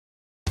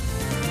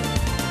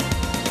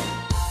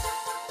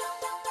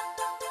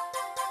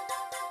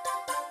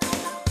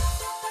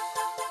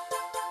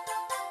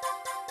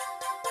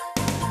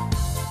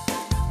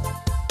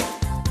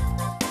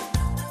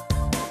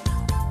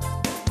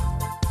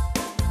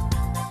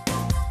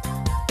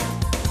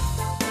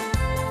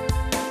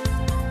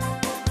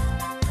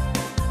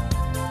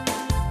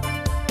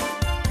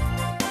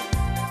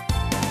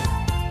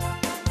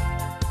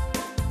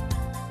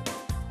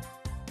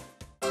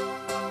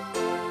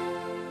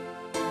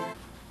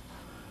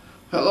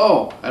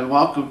Hello, and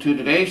welcome to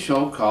today's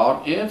show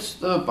called It's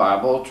the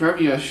Bible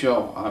Trivia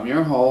Show. I'm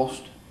your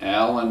host,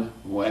 Alan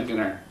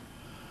Wegener.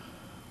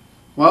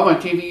 Well, my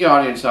TV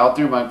audience out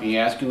there might be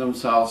asking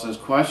themselves this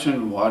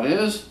question: what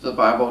is the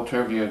Bible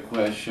Trivia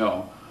Quiz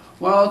Show?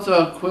 Well, it's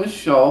a quiz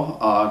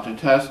show to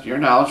test your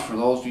knowledge for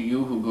those of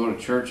you who go to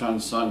church on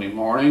Sunday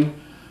morning,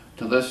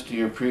 to listen to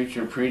your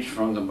preacher preach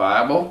from the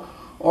Bible,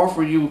 or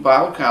for you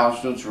Bible college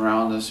students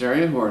around this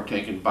area who are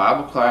taking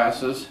Bible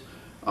classes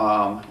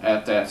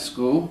at that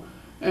school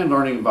and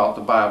learning about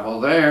the Bible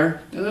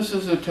there. And this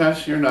is to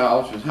test your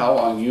knowledge of how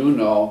long you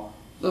know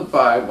the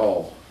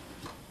Bible.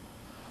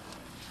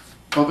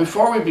 But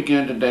before we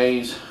begin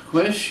today's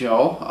quiz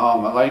show,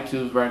 I'd like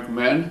to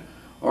recommend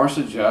or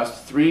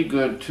suggest 3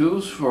 good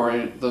tools for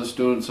the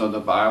students of the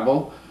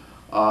Bible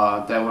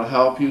that will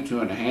help you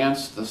to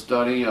enhance the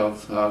study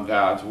of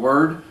God's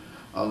Word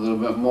a little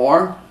bit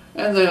more.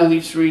 And then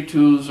these 3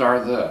 tools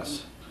are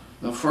this.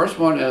 The first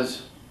one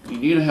is you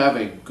need to have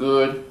a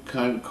good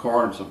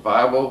concordance, a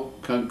Bible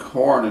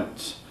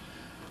concordance.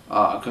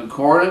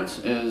 Concordance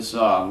is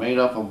made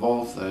up of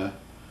both the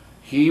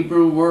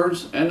Hebrew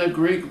words and the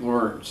Greek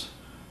words.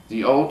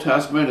 The Old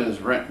Testament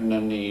is written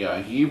in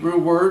the Hebrew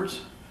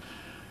words,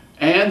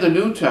 and the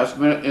New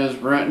Testament is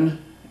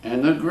written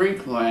in the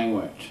Greek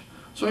language.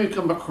 So you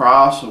come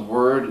across a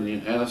word in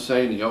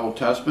the Old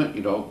Testament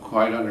you don't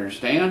quite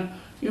understand,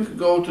 you can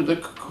go to the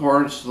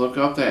concordance to look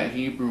up that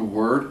Hebrew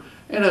word,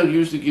 and it'll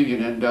usually give you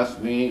an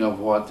in-depth meaning of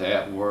what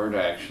that word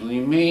actually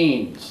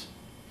means.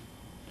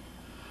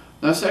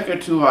 The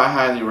second tool I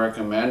highly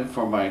recommend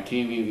for my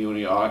TV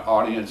viewing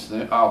audience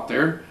out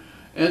there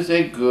is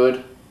a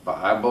good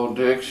Bible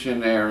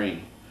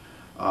dictionary.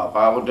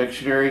 Bible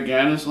dictionary,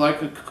 again, is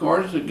like a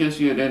concordance. It gives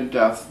you an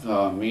in-depth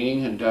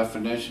meaning and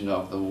definition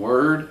of the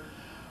word.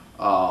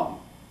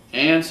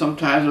 And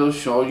sometimes it'll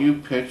show you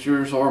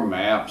pictures or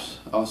maps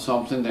of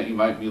something that you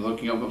might be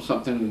looking up,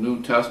 something in the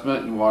New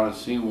Testament, and you want to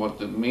see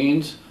what it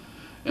means.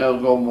 It'll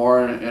go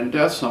more in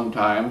depth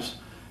sometimes,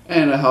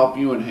 and it'll help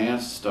you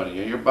enhance the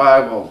study of your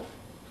Bible.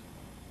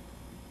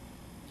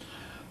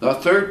 The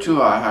third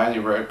tool I highly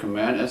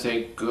recommend is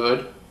a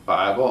good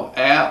Bible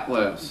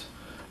atlas.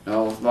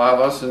 Now, a lot of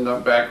us in the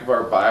back of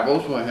our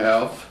Bibles will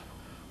have,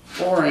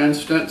 for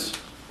instance,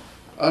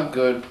 a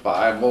good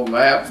Bible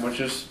map, which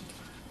is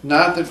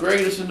not the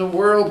greatest in the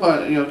world,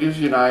 but gives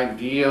you an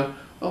idea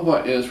of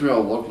what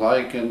Israel looked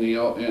like in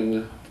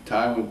the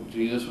time when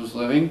Jesus was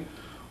living,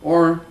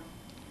 or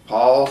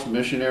Paul's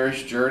missionary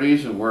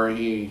journeys and where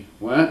he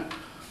went.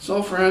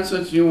 So, for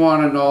instance, you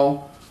want to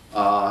know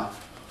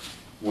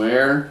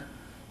where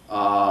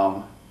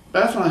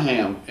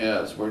Bethlehem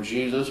is, where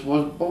Jesus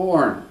was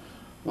born.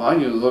 Well,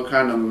 you look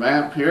on the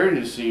map here, and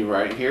you see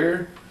right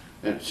here,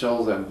 it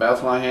shows that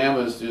Bethlehem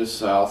is just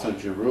south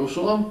of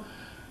Jerusalem.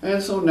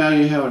 And so now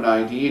you have an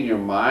idea in your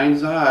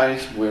mind's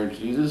eyes where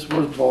Jesus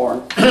was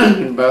born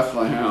in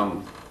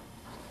Bethlehem.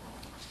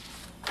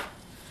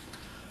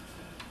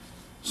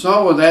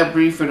 So with that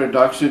brief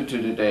introduction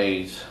to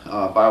today's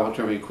Bible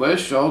Trivia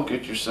Quiz Show,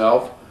 get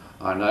yourself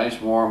a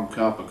nice warm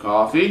cup of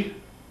coffee.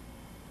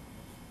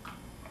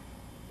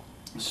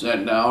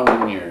 Sit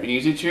down in your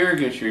easy chair,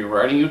 get your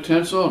writing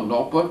utensil,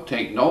 notebook,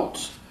 take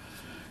notes.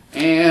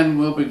 And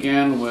we'll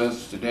begin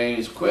with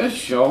today's quiz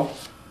show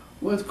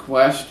with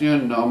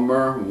question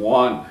number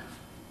 1.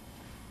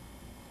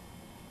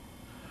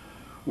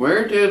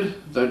 Where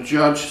did the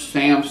judge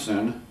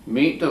Samson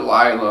meet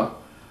Delilah?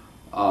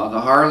 The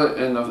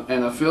harlot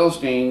and the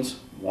Philistines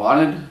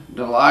wanted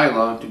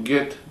Delilah to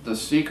get the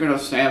secret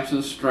of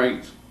Samson's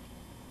strength.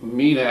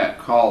 Meet at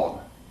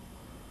called.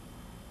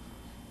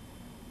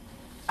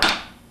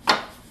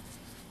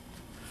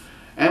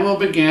 And we'll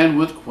begin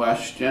with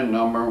question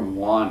number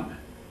 1.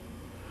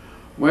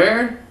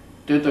 Where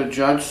did the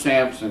judge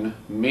Samson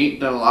meet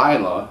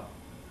Delilah,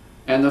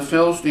 and the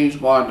Philistines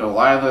wanted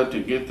Delilah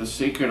to get the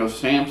secret of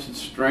Samson's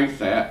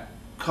strength at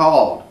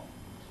called?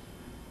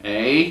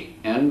 A.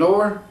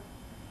 Endor,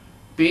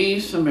 B.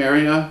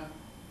 Samaria,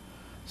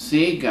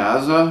 C.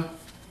 Gaza,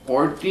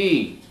 or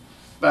D.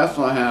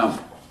 Bethlehem?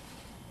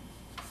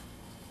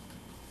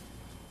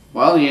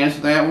 Well, the answer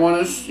to that one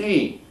is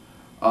C.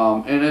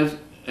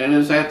 It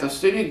is at the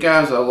city of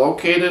Gaza,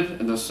 located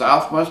in the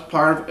southwest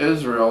part of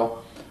Israel,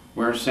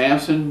 where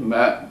Samson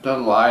met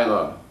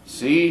Delilah.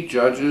 See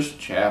Judges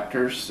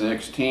chapter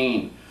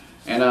 16.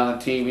 And on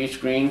the TV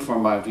screen for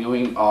my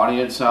viewing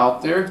audience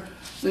out there,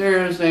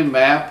 there is a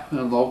map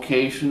and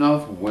location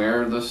of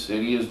where the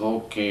city is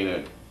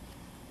located.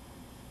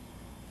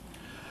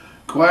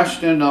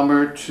 Question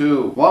number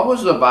 2. What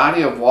was the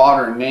body of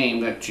water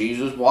named that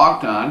Jesus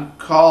walked on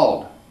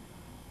called?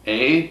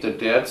 A. The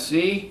Dead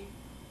Sea,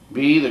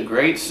 B. The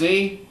Great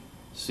Sea,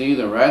 C.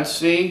 The Red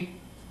Sea,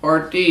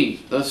 or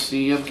D. The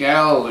Sea of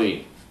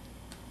Galilee?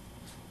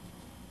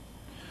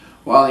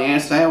 Well, the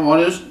answer to that one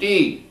is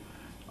D.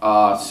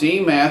 See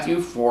Matthew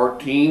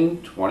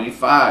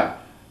 14:25.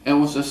 It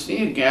was the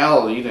Sea of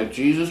Galilee that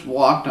Jesus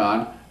walked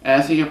on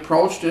as he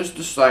approached his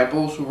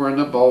disciples who were in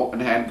the boat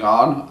and had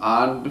gone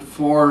on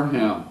before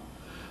him.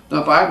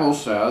 The Bible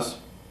says,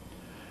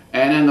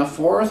 And in the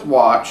fourth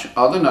watch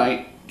of the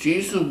night,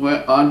 Jesus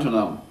went unto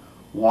them,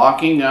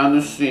 walking on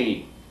the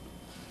sea.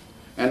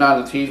 And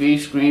on the TV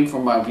screen for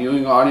my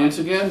viewing audience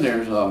again,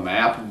 there's a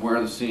map of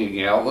where the Sea of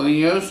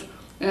Galilee is,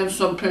 and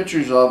some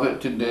pictures of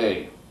it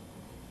today.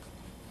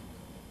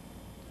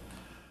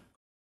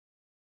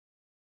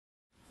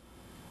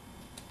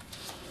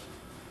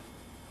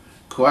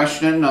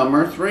 Question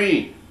number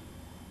 3.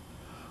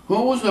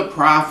 Who was the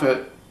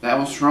prophet that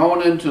was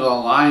thrown into the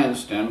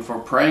lion's den for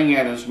praying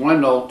at his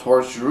window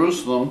towards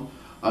Jerusalem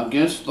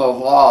against the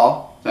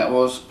law that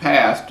was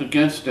passed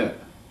against it?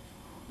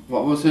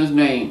 What was his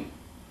name?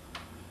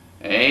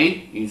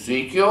 A.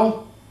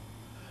 Ezekiel,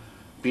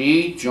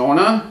 B.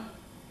 Jonah,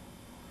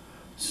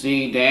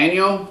 C.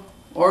 Daniel,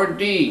 or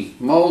D.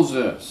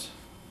 Moses?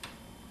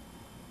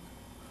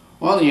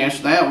 Well, the answer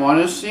to that one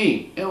is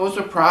C. It was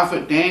the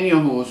prophet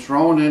Daniel who was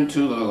thrown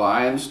into the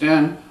lion's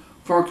den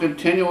for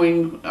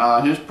continuing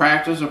his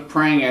practice of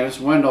praying at his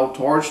window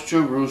towards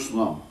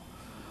Jerusalem.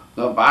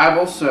 The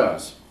Bible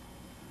says,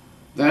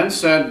 Then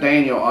said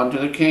Daniel unto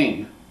the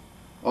king,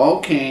 O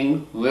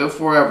king, live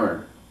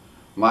forever.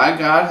 My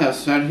God has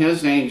sent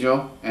his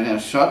angel, and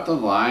has shut the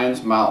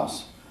lions'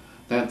 mouths,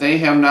 that they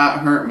have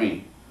not hurt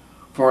me.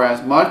 For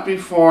as much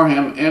before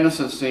him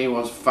innocency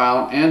was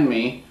found in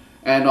me,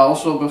 and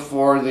also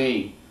before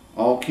thee,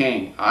 O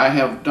king, I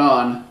have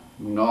done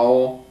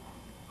no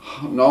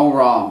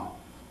wrong.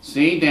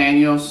 See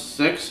Daniel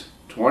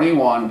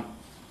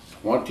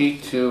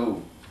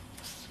 6:21-22.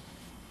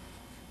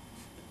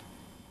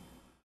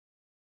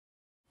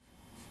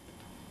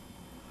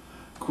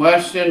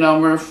 Question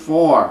number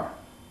 4.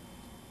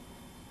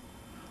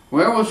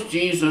 Where was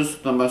Jesus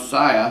the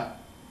Messiah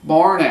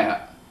born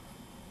at?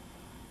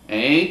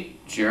 A.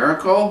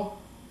 Jericho,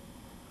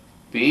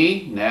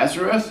 B.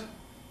 Nazareth,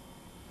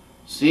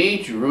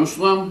 C.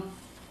 Jerusalem,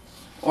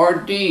 or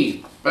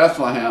D.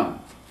 Bethlehem?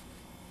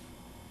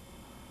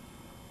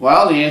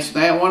 Well, the answer to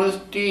that one is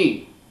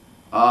D.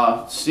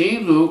 See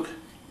Luke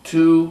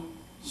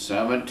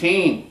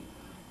 2:17.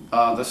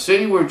 The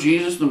city where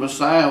Jesus the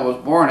Messiah was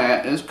born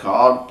at is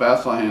called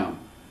Bethlehem,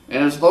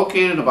 and is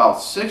located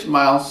about 6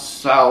 miles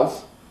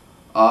south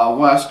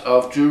west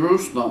of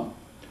Jerusalem.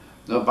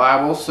 The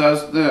Bible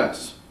says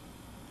this,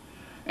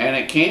 And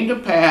it came to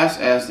pass,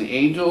 as the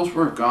angels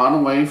were gone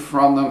away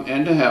from them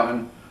into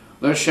heaven,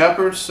 the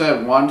shepherds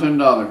said one to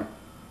another,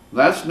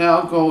 Let's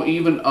now go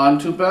even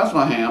unto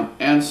Bethlehem,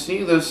 and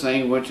see this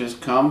thing which is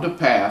come to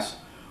pass,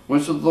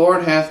 which the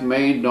Lord hath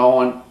made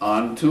known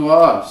unto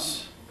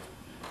us.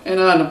 And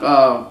on the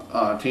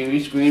TV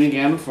screen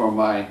again for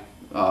my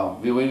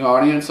viewing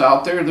audience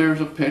out there, there's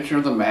a picture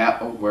of the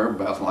map of where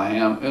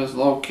Bethlehem is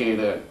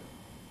located.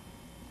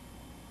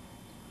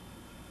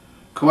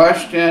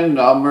 Question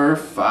number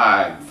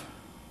 5.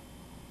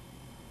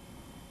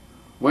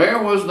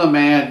 Where was the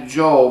man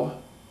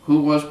Job,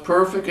 who was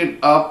perfect and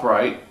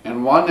upright,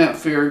 and one that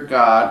feared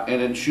God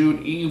and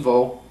eschewed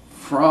evil,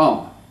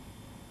 from?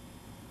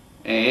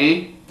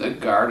 A. The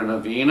Garden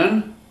of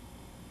Eden,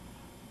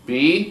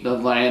 B. The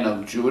land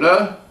of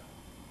Judah,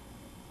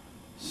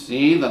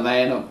 C. The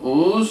land of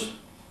Uz,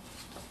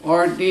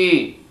 or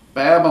D.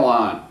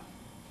 Babylon?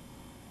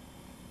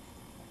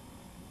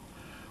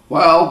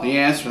 Well, the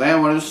answer to that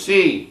one is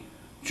C.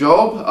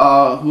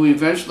 Job, who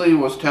eventually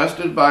was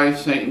tested by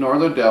Satan or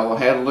the devil,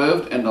 had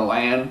lived in the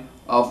land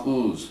of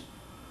Uz.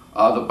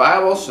 The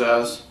Bible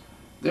says,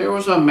 There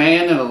was a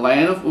man in the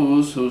land of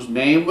Uz whose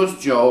name was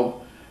Job,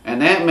 and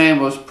that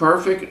man was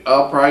perfect,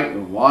 upright,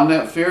 and one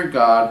that feared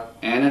God,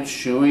 and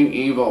eschewing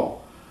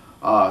evil.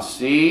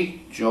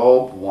 See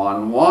Job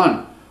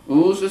 1:1.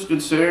 Uz is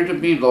considered to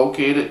be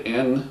located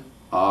in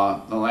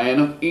the land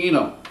of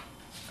Edom.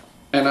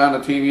 And on the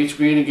TV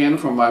screen again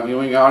for my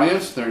viewing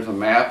audience, there's a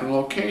map and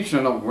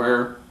location of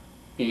where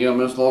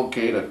Edom is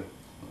located.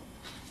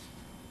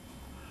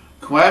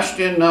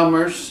 Question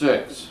number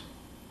 6.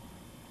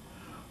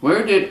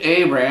 Where did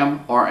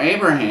Abraham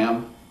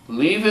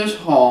leave his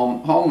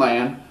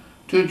homeland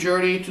to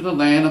journey to the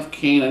land of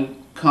Canaan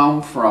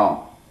come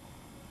from?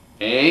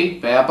 A.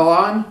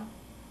 Babylon,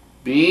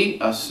 B.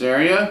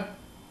 Assyria,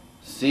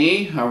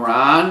 C.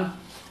 Haran,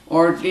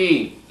 or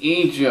D.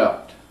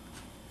 Egypt?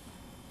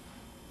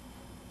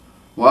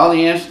 Well,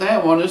 the answer to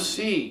that one is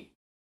C.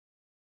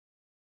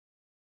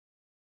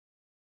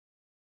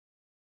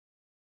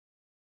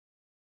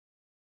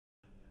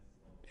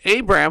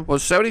 Abram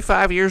was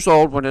 75 years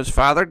old when his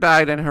father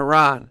died in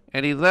Haran,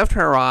 and he left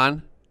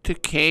Haran to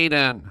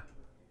Canaan.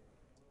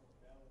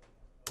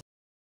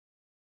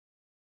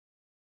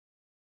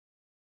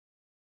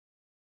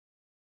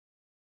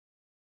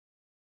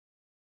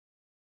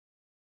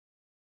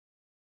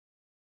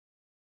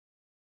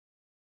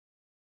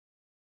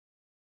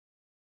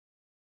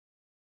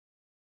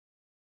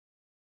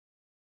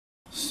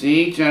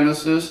 See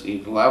Genesis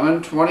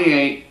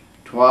 11:28,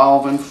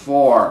 12, and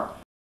 4.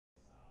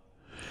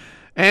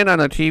 And on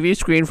the TV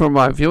screen for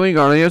my viewing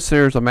audience,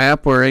 there's a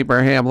map where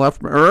Abraham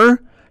left Ur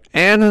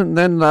and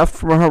then left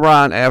for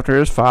Haran after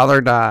his father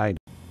died.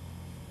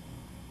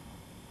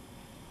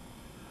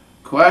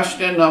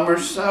 Question number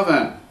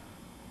 7.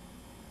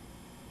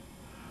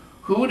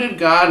 Who did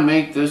God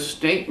make this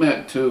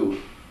statement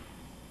to?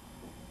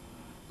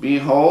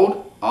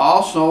 Behold,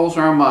 all souls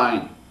are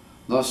mine.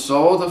 The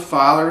soul of the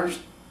Father's,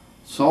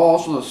 so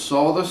also the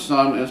soul of the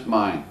Son is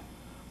mine.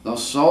 The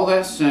soul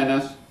that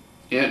sinneth,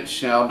 it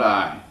shall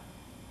die.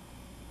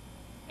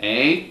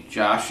 A.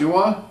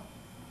 Joshua,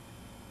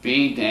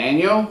 B.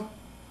 Daniel,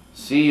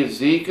 C.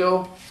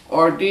 Ezekiel,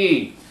 or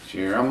D.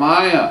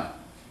 Jeremiah?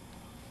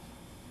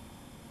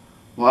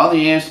 Well,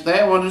 the answer to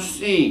that one is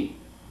C.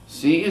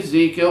 C.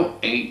 Ezekiel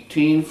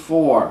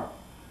 18:4.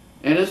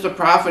 It is the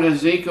prophet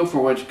Ezekiel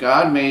for which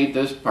God made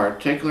this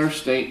particular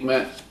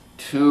statement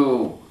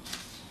to.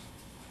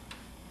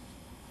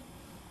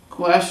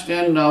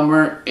 Question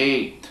number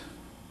 8.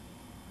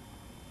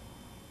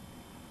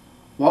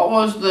 What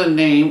was the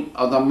name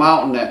of the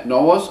mountain that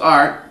Noah's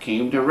Ark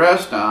came to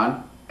rest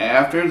on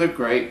after the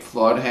great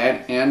flood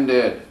had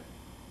ended?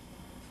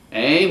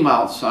 A.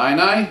 Mount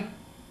Sinai,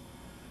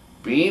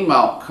 B.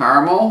 Mount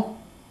Carmel,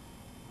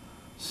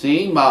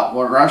 C. Mount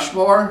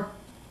Rushmore,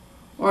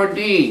 or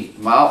D.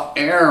 Mount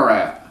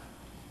Ararat?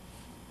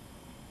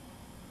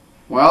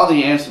 Well,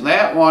 the answer to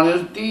that one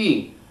is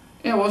D.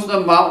 It was the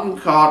mountain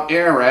called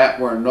Ararat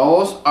where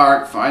Noah's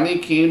Ark finally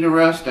came to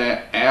rest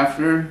at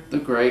after the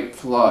great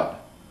flood.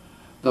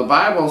 The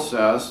Bible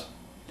says,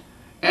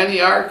 "And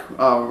the ark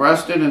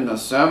rested in the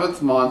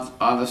 7th month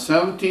on the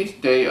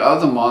 17th day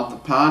of the month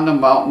upon the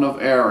mountain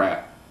of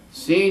Ararat."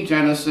 See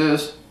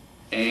Genesis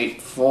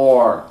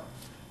 8:4.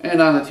 And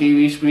on the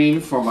TV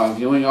screen for my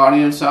viewing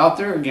audience out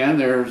there, again,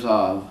 there's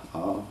a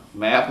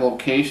map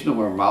location of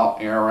where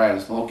Mount Ararat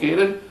is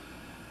located.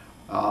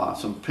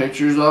 Some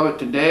pictures of it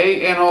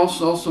today, and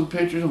also some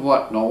pictures of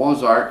what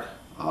Noah's Ark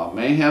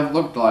may have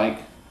looked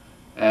like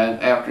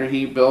after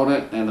he built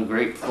it and the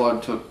great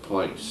flood took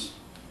place.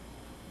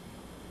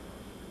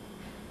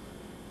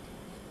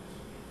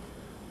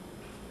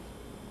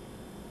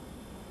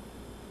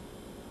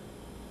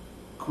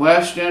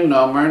 Question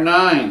number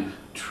 9.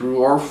 True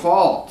or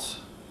false?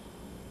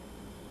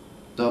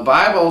 The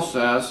Bible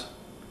says,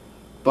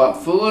 "But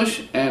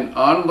foolish and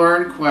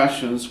unlearned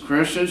questions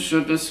Christians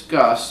should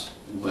discuss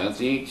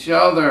with each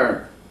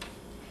other."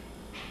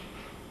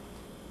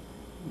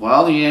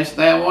 Well, the answer to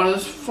that one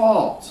is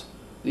false.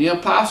 The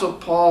Apostle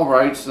Paul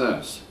writes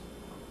this,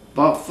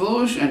 "But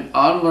foolish and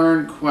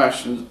unlearned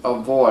questions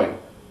avoid,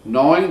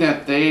 knowing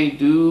that they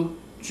do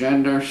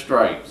gender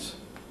strikes."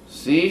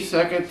 See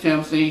 2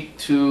 Timothy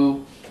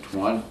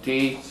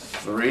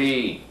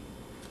 2:23.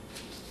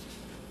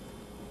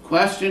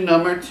 Question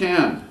number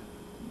 10.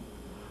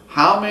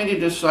 How many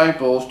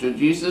disciples did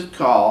Jesus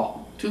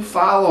call to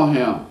follow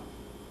him?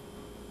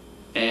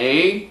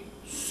 A.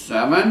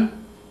 7,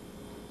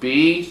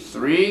 B.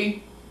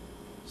 3,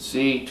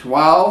 C.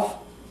 12,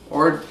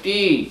 or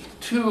D.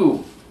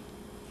 2?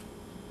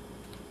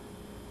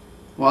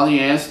 Well, the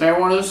answer to that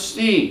one is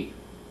C.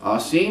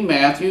 See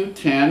Matthew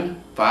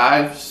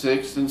 10:5,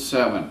 6, and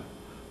 7.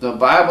 The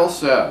Bible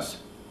says,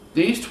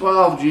 "These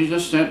 12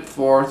 Jesus sent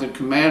forth and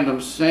commanded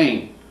them,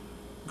 saying,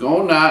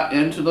 Go not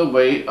into the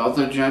way of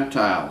the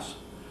Gentiles,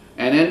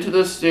 and into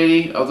the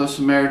city of the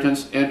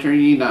Samaritans enter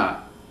ye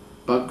not,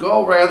 but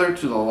go rather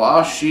to the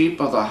lost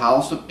sheep of the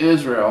house of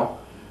Israel,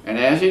 and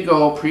as ye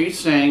go, preach,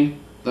 saying,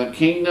 The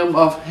kingdom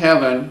of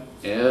heaven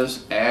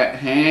is at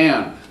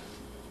hand."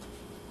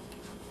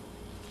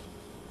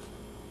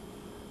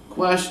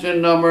 Question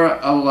number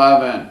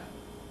 11.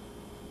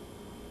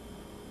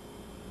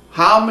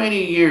 How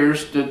many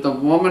years did the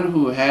woman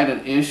who had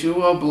an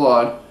issue of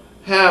blood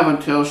have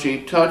until she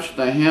touched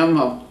the hem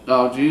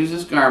of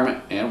Jesus'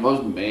 garment and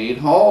was made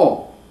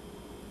whole?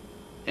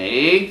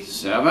 A.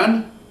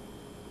 7,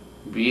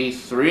 B.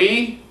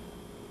 3,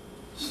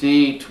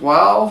 C.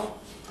 12,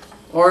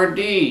 or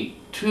D.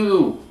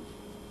 2?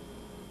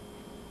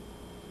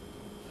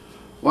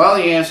 Well,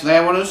 the answer to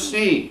that one is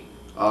C.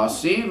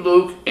 See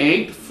Luke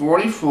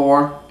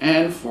 8:44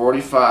 and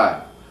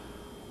 45.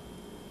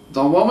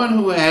 The woman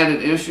who had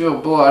an issue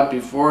of blood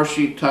before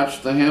she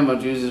touched the hem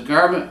of Jesus'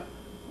 garment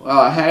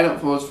had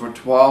it was for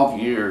 12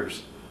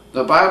 years.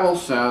 The Bible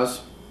says,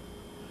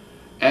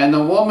 "And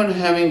the woman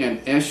having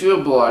an issue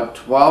of blood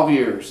 12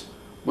 years,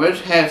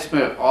 which had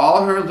spent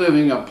all her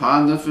living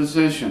upon the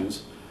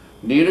physicians,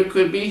 neither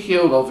could be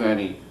healed of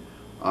any,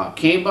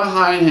 came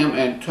behind him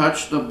and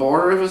touched the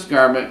border of his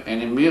garment,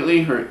 and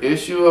immediately her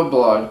issue of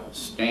blood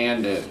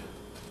standed."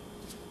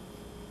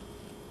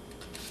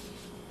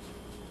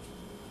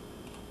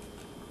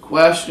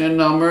 Question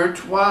number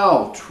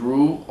 12.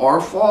 True or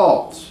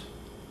false?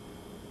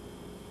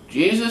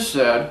 Jesus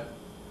said,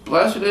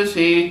 "Blessed is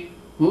he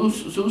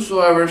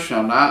whosoever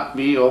shall not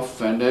be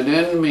offended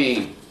in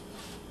me."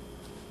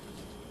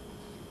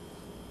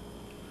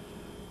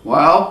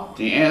 Well,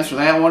 the answer to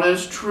that one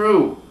is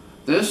true.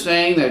 This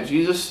saying that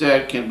Jesus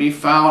said can be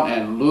found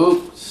in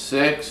Luke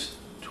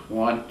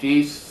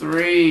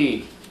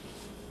 6:23.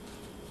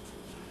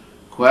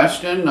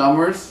 Question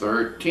number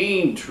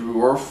 13.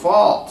 True or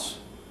false?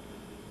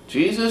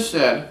 Jesus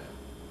said,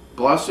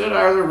 "Blessed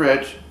are the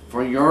rich,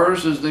 for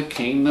yours is the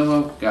kingdom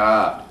of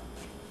God."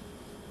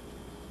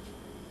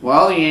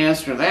 Well, the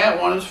answer to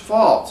that one is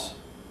false.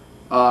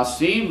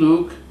 See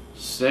Luke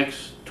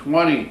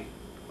 6:20.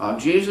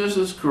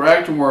 Jesus'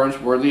 correct words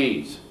were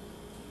these: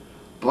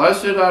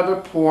 "Blessed are the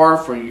poor,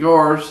 for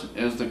yours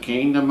is the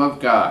kingdom of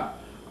God."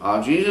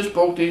 Jesus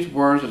spoke these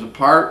words as a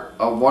part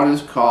of what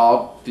is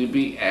called the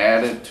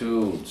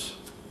Beatitudes.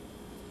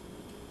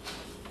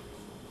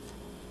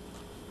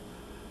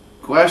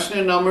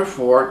 Question number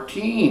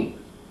 14.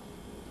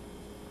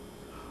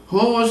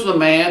 Who was the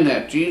man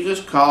that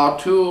Jesus called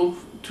to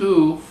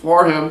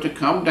for him to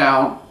come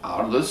down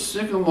out of the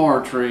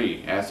sycamore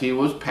tree as he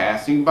was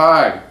passing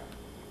by?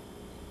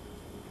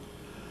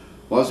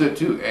 Was it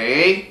to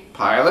A,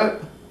 Pilate,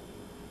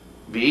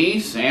 B,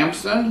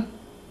 Samson,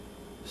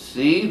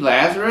 C,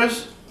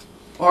 Lazarus,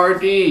 or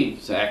D,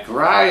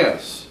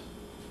 Zacharias?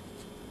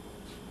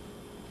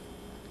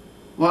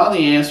 Well,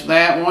 the answer to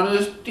that one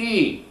is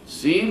D.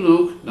 See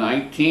Luke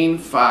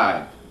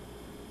 19:5.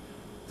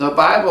 The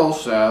Bible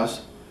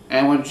says,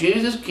 "And when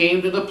Jesus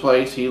came to the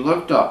place, he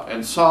looked up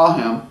and saw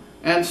him,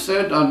 and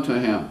said unto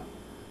him,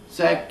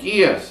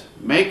 Zacchaeus,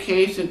 make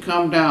haste and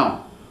come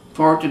down,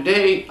 for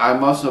today I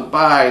must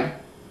abide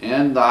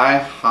in thy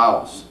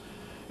house."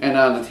 And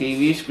on the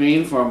TV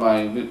screen for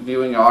my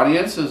viewing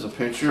audience is a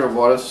picture of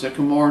what a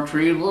sycamore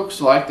tree looks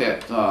like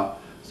that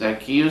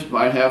Zacchaeus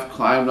might have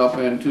climbed up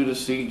into to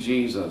see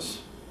Jesus.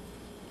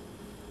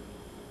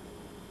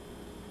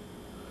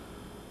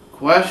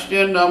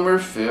 Question number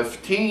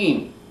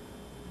 15.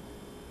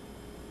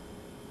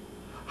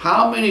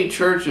 How many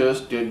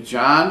churches did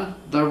John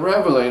the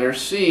Revelator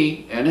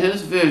see in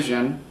his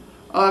vision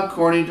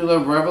according to the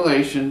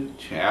Revelation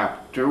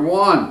chapter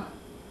 1?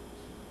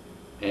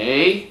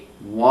 A,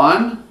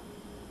 1,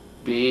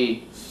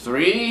 B,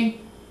 3,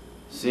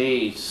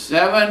 C,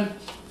 7,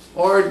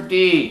 or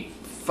D,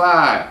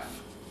 5?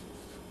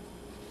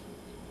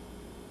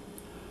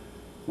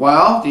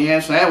 Well, the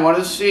answer to that one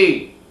is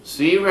C.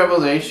 See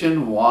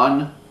Revelation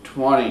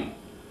 1:20.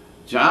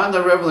 John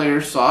the Revelator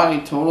saw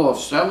a total of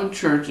 7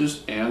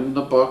 churches in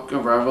the book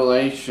of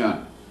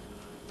Revelation.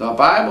 The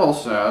Bible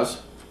says,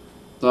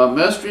 "The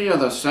mystery of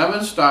the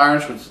 7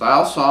 stars which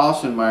thou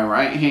sawest in my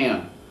right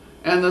hand,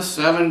 and the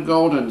 7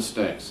 golden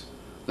sticks.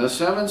 The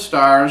 7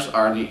 stars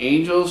are the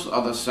angels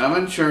of the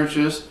 7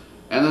 churches,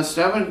 and the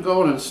 7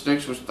 golden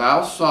sticks which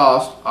thou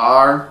sawest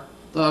are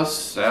the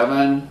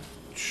 7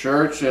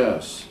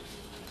 churches."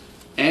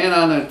 And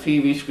on the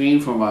TV screen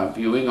for my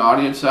viewing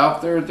audience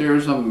out there,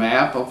 there's a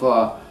map of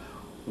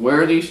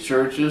where these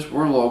churches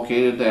were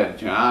located that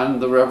John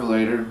the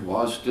Revelator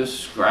was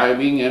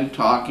describing and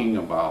talking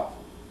about.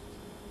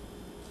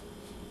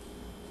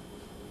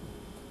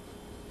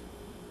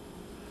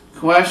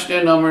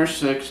 Question number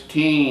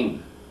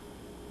 16.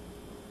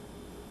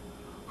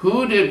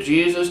 Who did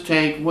Jesus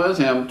take with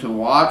him to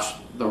watch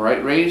the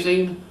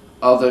raising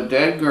of the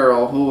dead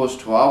girl who was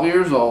 12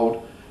 years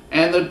old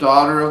and the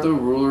daughter of the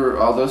ruler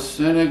of the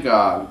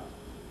synagogue?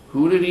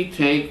 Who did he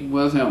take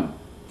with him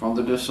from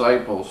the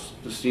disciples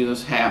to see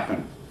this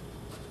happen?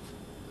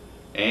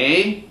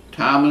 A,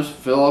 Thomas,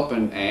 Philip,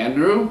 and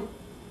Andrew.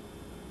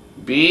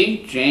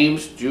 B,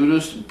 James,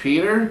 Judas, and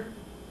Peter.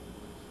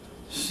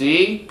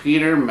 C,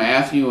 Peter,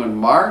 Matthew, and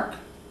Mark.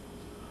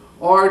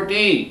 Or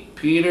D,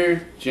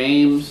 Peter,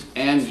 James,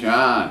 and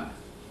John.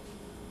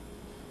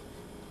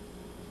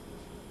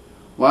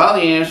 Well,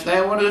 the answer to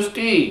that one is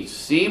D.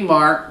 See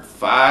Mark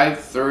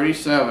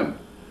 5:37.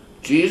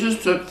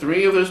 Jesus took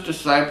 3 of his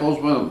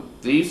disciples with him.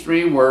 These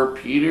 3 were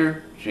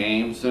Peter,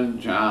 James, and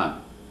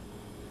John.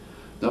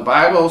 The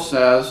Bible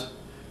says,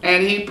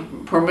 "And he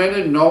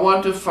permitted no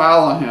one to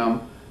follow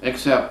him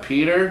except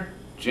Peter,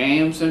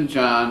 James, and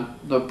John,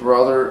 the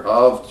brother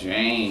of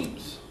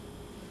James."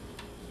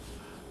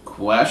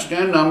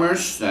 Question number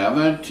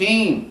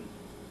 17.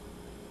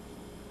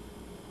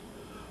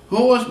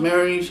 Who was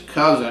Mary's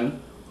cousin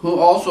who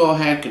also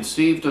had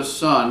conceived a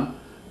son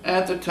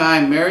at the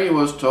time Mary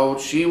was told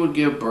she would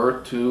give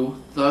birth to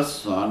the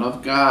Son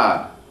of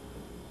God?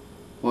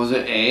 Was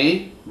it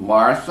A,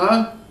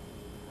 Martha,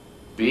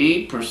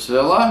 B,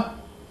 Priscilla,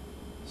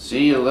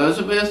 C,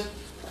 Elizabeth,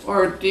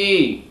 or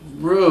D,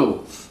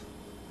 Ruth?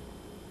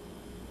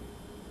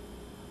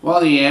 Well,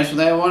 the answer to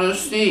that one is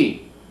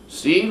C.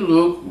 See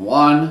Luke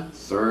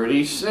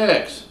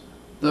 1:36.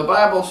 The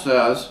Bible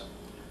says,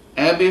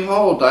 "And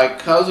behold, thy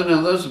cousin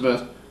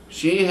Elizabeth,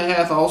 she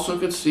hath also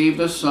conceived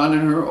a son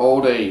in her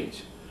old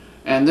age.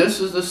 And this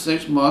is the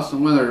 6th month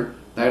with her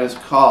that is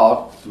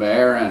called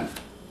barren."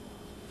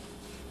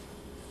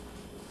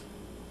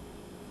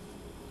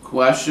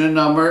 Question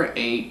number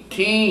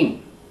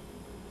 18.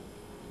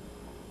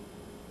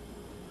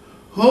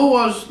 Who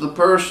was the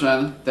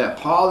person that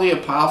Paul the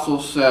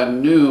Apostle said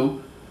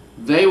knew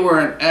they were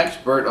an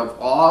expert of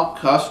all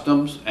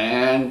customs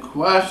and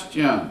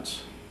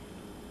questions?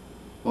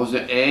 Was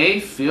it A,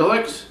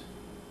 Felix,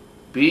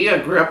 B,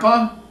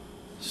 Agrippa,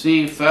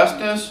 C,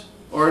 Festus,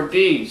 or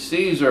D,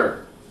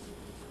 Caesar?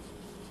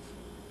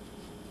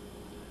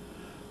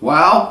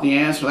 Well, the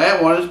answer to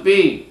that one is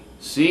B.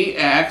 See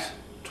Acts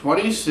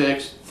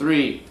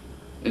 26:3.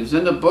 It's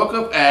in the book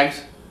of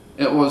Acts.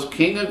 It was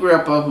King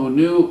Agrippa who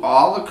knew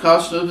all the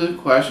customs and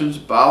questions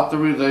about the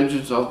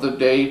religions of the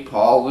day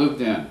Paul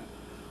lived in.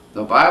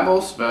 The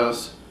Bible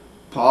says,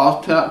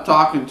 Paul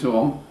talking to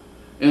him,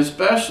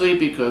 especially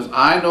because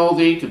I know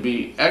thee to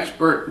be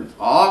expert in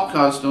all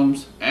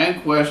customs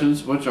and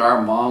questions which are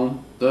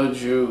among the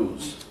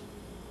Jews.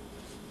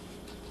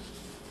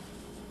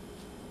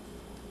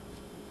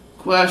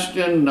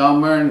 Question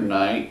number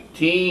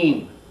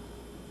 19.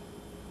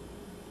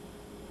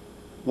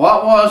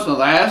 What was the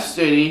last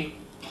city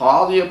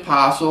Paul the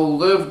Apostle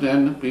lived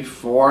in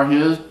before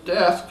his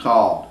death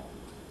called?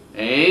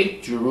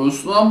 A.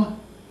 Jerusalem.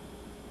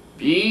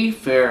 B.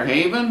 Fair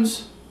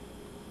Havens.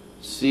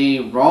 C.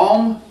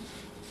 Rome.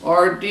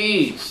 Or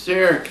D.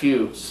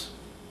 Syracuse.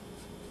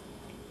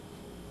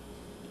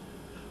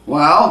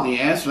 Well, the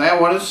answer to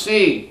that one is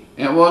C.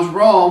 It was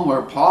Rome,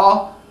 where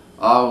Paul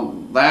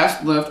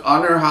last lived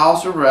under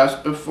house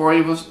arrest before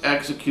he was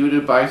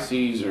executed by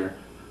Caesar.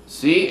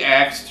 See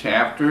Acts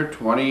chapter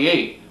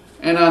 28.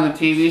 And on the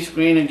TV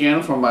screen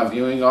again for my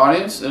viewing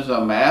audience is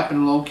a map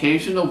and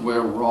location of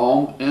where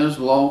Rome is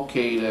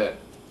located.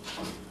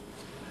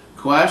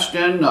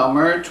 Question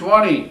number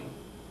 20.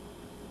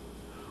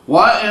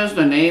 What is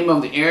the name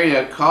of the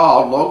area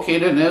called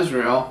located in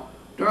Israel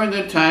during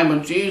the time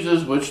of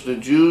Jesus which the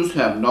Jews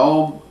have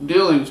no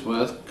dealings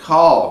with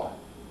called?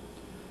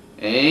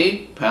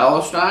 A.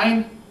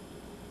 Palestine.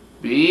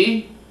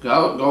 B.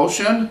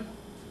 Goshen.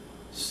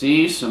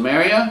 C.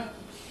 Samaria.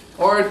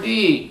 Or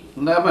D.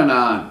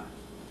 Lebanon.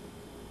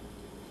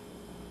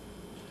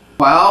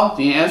 Well,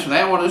 the answer to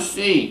that one is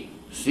C.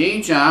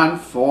 See John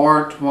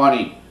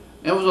 4:20.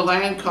 It was a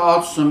land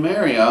called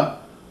Samaria,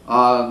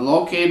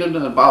 located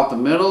in about the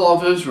middle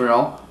of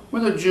Israel,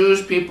 where the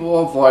Jewish people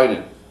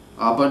avoided.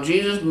 But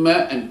Jesus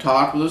met and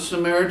talked with a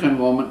Samaritan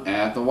woman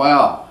at the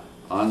well.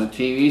 On the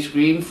TV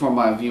screen for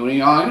my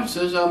viewing audience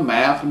is a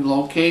map and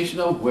location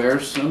of where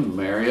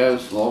Samaria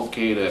is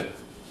located.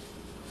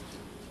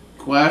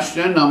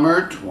 Question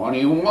number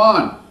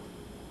 21.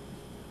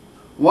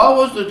 What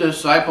was the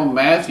disciple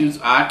Matthew's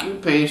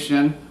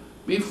occupation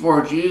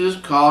before Jesus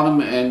called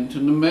him into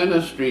the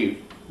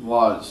ministry?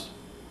 Was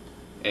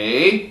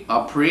A.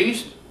 a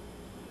priest.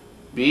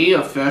 B.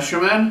 a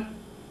fisherman.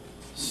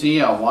 C.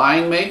 a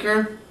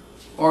winemaker.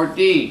 Or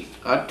D.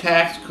 a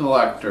tax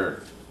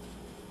collector.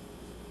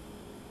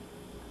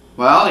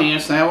 Well, the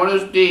answer to that one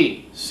is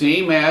D.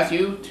 See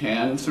Matthew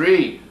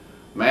 10:3.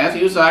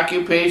 Matthew's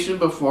occupation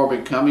before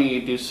becoming a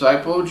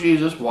disciple of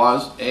Jesus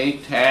was a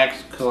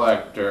tax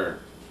collector.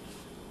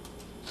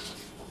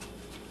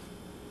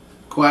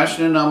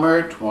 Question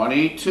number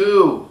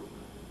 22.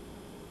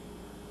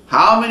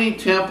 How many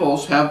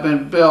temples have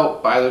been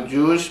built by the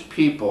Jewish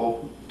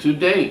people to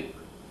date?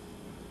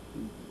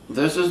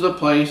 This is the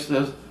place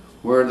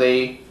where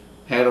they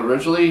had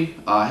originally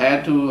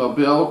had to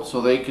build so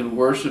they can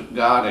worship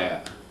God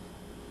at.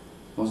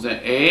 Was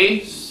it A.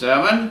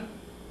 7,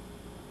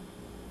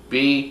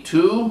 B.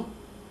 2,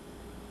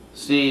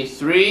 C.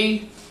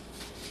 3,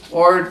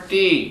 or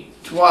D.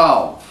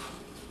 12?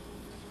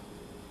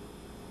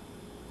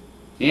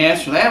 The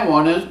answer to that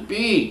one is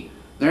B.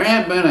 There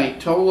have been a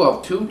total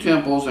of 2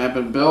 temples that have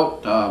been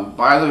built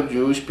by the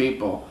Jewish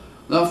people.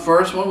 The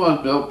first one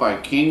was built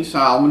by King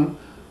Solomon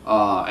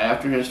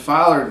after his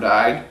father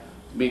died,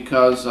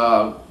 because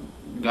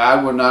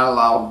God would not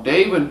allow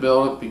David to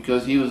build it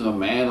because he was a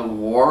man of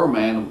war, a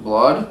man of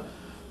blood.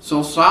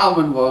 So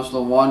Solomon was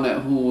the one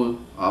who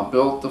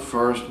built the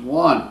first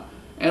one,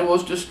 and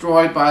was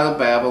destroyed by the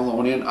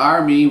Babylonian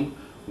army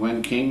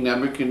when King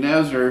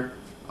Nebuchadnezzar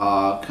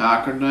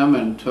conquered them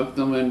and took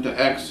them into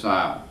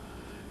exile.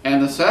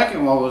 And the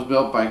second one was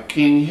built by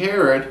King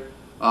Herod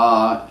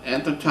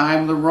at the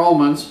time the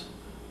Romans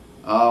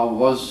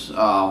was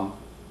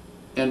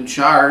in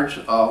charge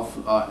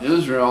of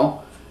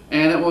Israel,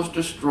 and it was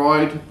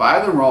destroyed by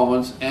the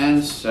Romans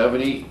in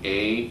 70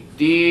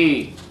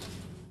 A.D.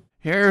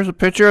 Here's a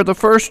picture of the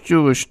first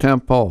Jewish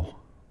temple.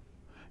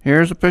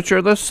 Here's a picture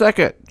of the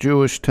second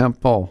Jewish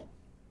temple.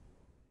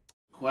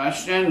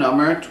 Question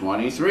number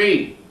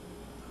 23.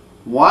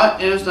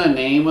 What is the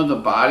name of the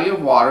body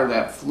of water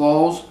that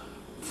flows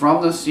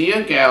from the Sea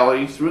of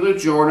Galilee through the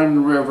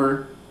Jordan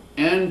River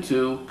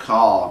into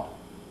called?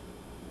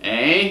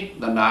 A.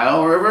 the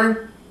Nile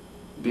River.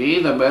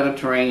 B. the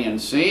Mediterranean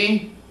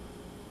Sea.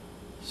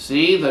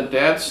 C. the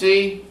Dead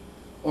Sea.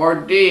 Or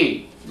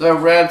D. the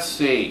Red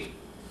Sea?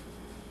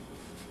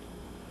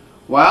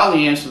 Well,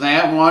 the answer to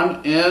that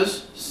one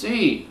is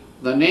C.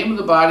 The name of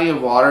the body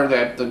of water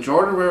that the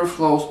Jordan River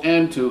flows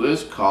into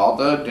is called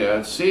the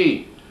Dead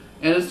Sea.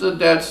 And it's the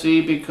Dead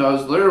Sea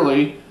because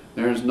literally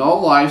there is no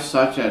life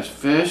such as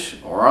fish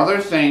or other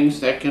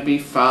things that can be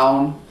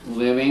found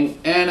living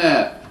in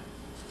it.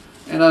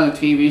 And on the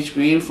TV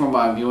screen for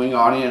my viewing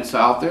audience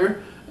out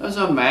there is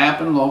a map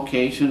and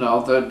location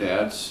of the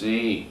Dead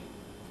Sea.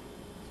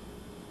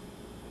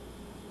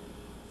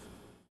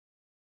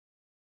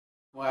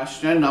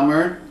 Question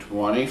number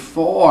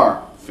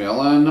 24.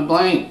 Fill in the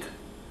blank.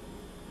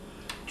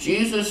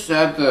 Jesus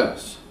said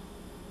this: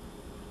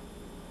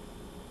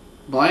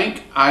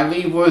 blank, I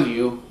leave with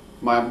you,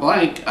 my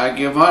blank I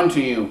give unto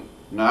you,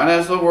 not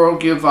as the world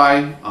give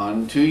I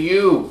unto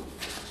you.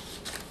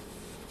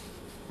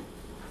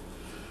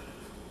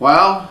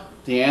 Well,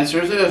 the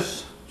answer is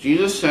this.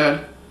 Jesus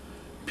said,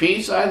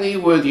 peace I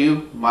leave with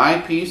you, my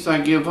peace I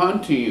give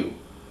unto you.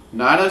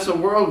 Not as the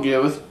world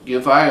giveth,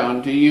 give I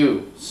unto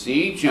you.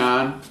 See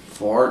John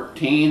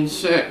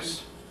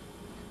 14:6.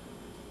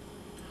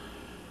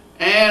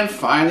 And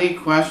finally,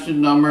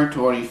 question number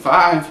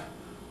 25,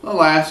 the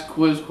last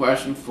quiz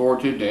question for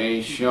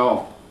today's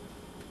show.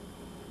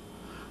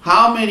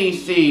 How many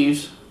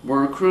thieves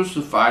were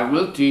crucified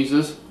with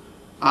Jesus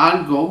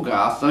on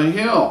Golgotha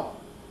Hill?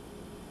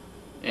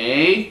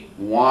 A,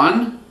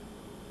 1,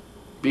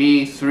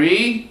 B,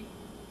 3,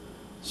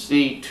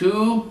 C,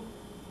 2,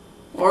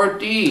 or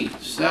D,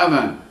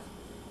 7?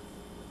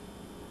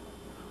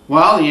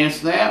 Well, the answer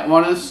to that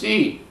one is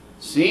C.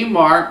 See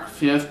Mark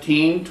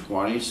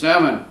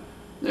 15:27.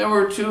 There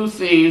were two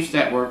thieves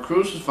that were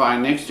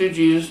crucified next to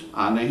Jesus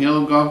on the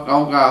hill of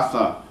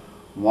Golgotha,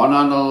 one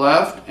on the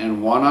left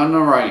and one on the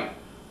right.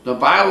 The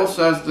Bible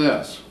says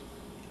this,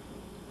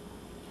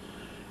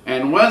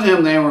 and with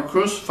him they were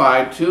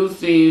crucified two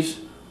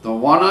thieves, the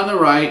one on the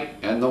right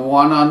and the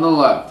one on the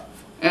left.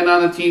 And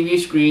on the TV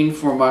screen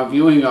for my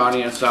viewing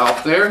audience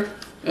out there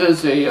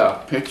is a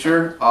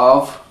picture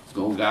of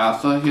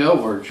Golgotha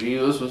Hill where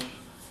Jesus was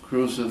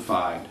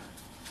crucified.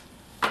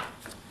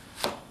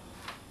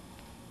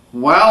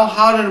 Well,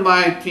 how did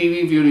my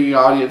TV viewing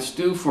audience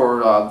do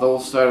for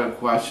those set of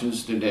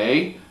questions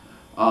today?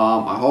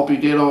 I hope you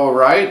did all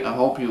right. I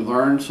hope you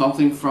learned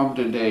something from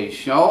today's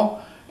show.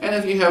 And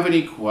if you have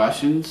any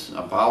questions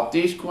about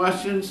these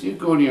questions, you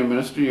go to your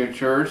minister, your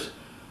church,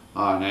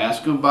 and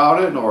ask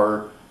about it,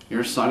 or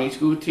your Sunday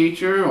school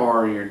teacher,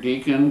 or your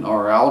deacon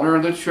or elder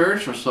of the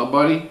church, or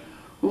somebody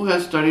who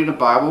has studied the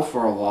Bible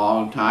for a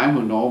long time,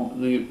 who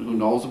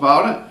knows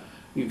about it.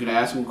 You can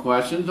ask them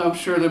questions. I'm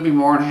sure they'll be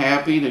more than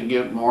happy to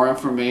get more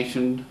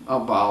information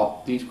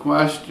about these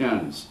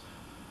questions.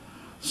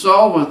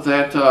 So with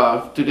that,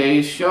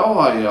 today's show,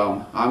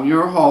 I'm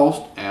your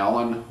host,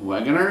 Alan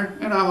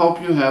Wegener, and I hope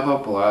you have a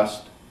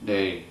blessed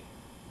day.